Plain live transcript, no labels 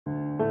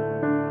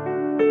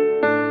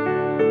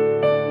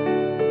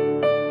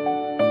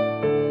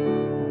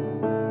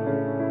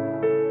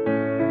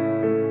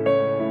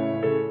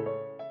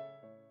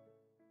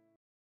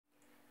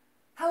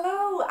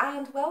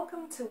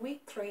to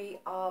week 3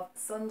 of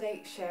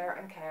Sunday Share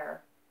and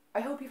Care.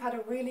 I hope you've had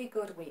a really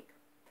good week.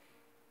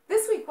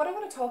 This week what I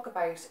want to talk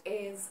about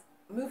is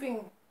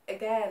moving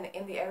again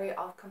in the area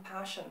of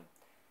compassion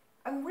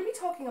and really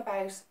talking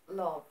about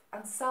love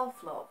and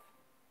self-love,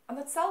 and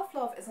that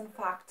self-love is in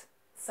fact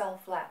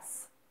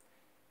selfless.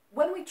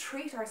 When we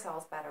treat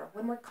ourselves better,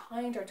 when we're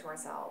kinder to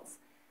ourselves,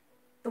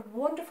 the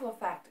wonderful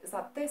effect is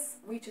that this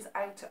reaches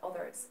out to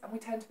others and we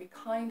tend to be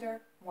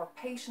kinder, more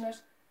patient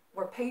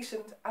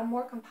and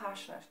more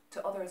compassionate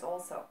to others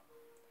also.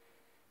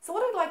 So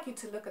what I'd like you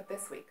to look at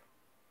this week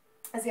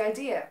is the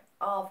idea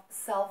of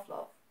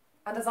self-love.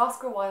 And as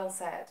Oscar Wilde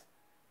said,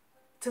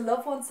 to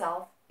love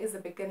oneself is the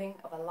beginning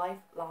of a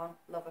lifelong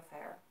love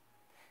affair.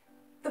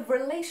 The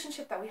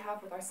relationship that we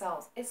have with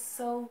ourselves is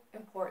so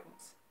important.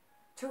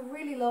 To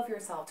really love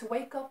yourself, to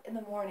wake up in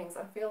the mornings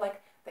and feel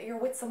like that you're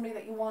with somebody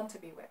that you want to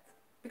be with.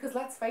 Because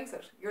let's face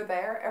it, you're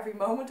there every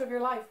moment of your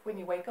life when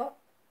you wake up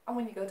and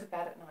when you go to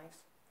bed at night.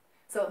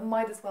 So it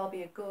might as well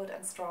be a good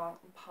and strong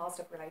and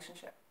positive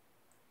relationship.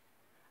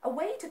 A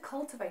way to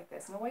cultivate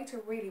this and a way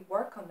to really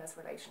work on this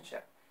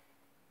relationship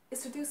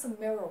is to do some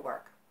mirror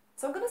work.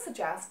 So I'm going to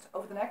suggest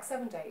over the next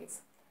 7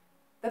 days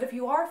that if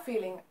you are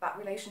feeling that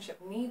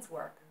relationship needs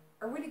work,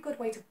 a really good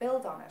way to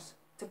build on it,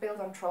 to build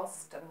on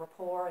trust and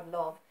rapport and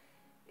love,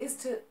 is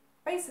to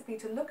basically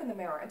to look in the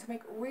mirror and to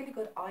make really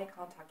good eye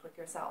contact with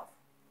yourself.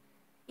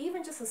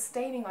 Even just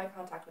sustaining eye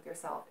contact with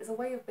yourself is a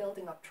way of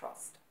building up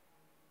trust.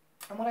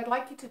 And what I'd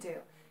like you to do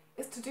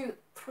is to do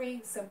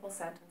 3 simple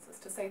sentences,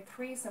 to say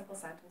 3 simple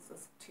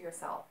sentences to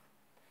yourself.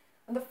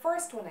 And the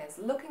first one is,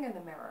 looking in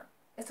the mirror,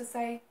 is to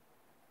say,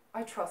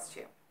 I trust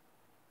you.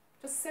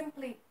 Just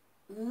simply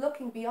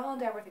looking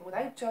beyond everything,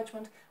 without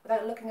judgment,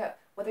 without looking at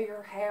whether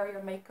your hair,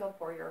 your makeup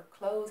or your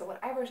clothes or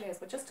whatever it is,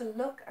 but just to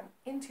look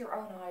into your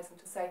own eyes and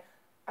to say,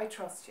 I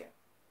trust you.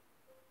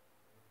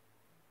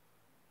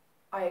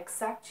 I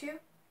accept you.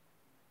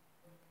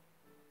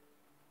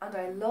 And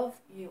I love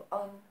you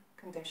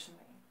unconditionally.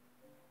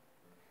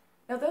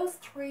 Now those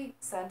 3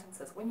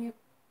 sentences, when you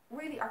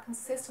really are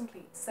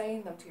consistently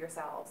saying them to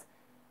yourself,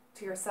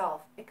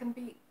 it can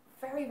be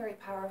very, very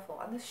powerful,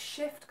 and this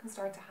shift can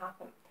start to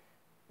happen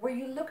where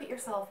you look at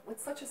yourself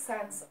with such a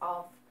sense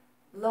of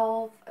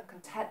love and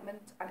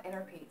contentment and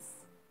inner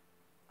peace.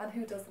 And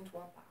who doesn't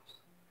want that?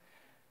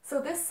 So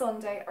this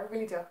Sunday, I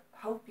really do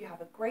hope you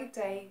have a great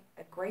day,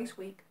 a great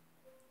week.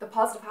 The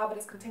Positive Habit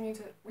is continuing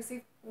to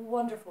receive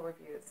wonderful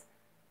reviews.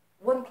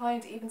 One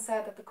client even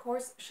said that the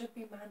course should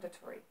be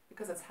mandatory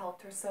because it's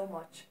helped her so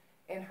much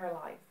in her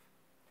life.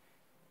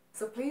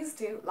 So please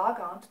do log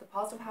on to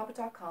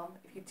thepositivehabit.com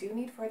if you do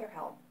need further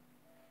help.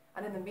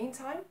 And in the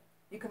meantime,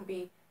 you can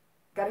be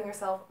getting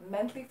yourself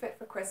mentally fit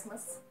for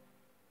Christmas.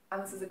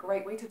 And this is a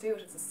great way to do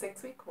it. It's a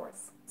 6-week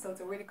course. So it's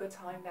a really good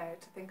time now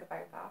to think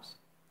about that.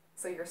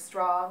 So you're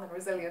strong and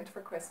resilient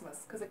for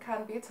Christmas, because it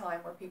can be a time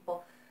where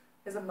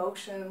there's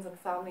emotions and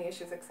family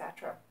issues,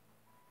 etc.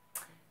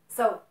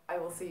 So I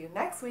will see you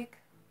next week,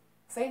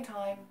 same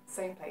time,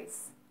 same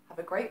place. Have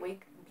a great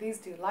week, and please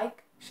do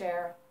like,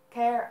 share,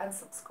 care and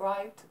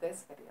subscribe to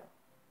this video.